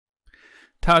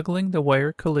Toggling the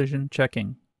wire collision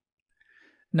checking.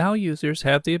 Now users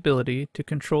have the ability to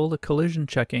control the collision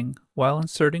checking while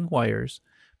inserting wires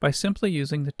by simply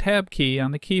using the Tab key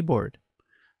on the keyboard.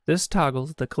 This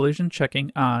toggles the collision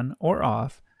checking on or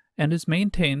off and is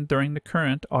maintained during the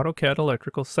current AutoCAD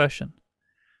Electrical session.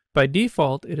 By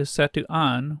default, it is set to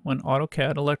on when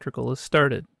AutoCAD Electrical is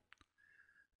started.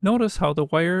 Notice how the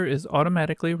wire is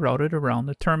automatically routed around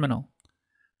the terminal.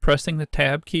 Pressing the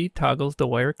Tab key toggles the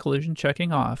wire collision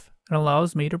checking off and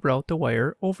allows me to route the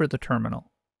wire over the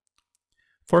terminal.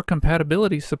 For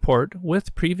compatibility support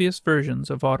with previous versions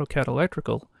of AutoCAD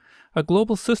Electrical, a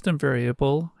global system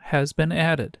variable has been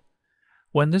added.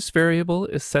 When this variable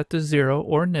is set to 0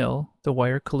 or nil, the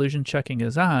wire collision checking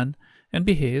is on and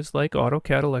behaves like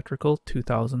AutoCAD Electrical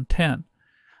 2010.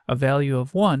 A value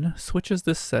of 1 switches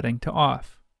this setting to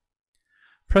off.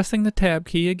 Pressing the Tab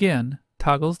key again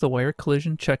toggles the wire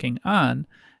collision checking on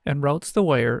and routes the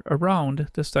wire around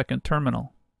the second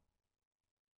terminal.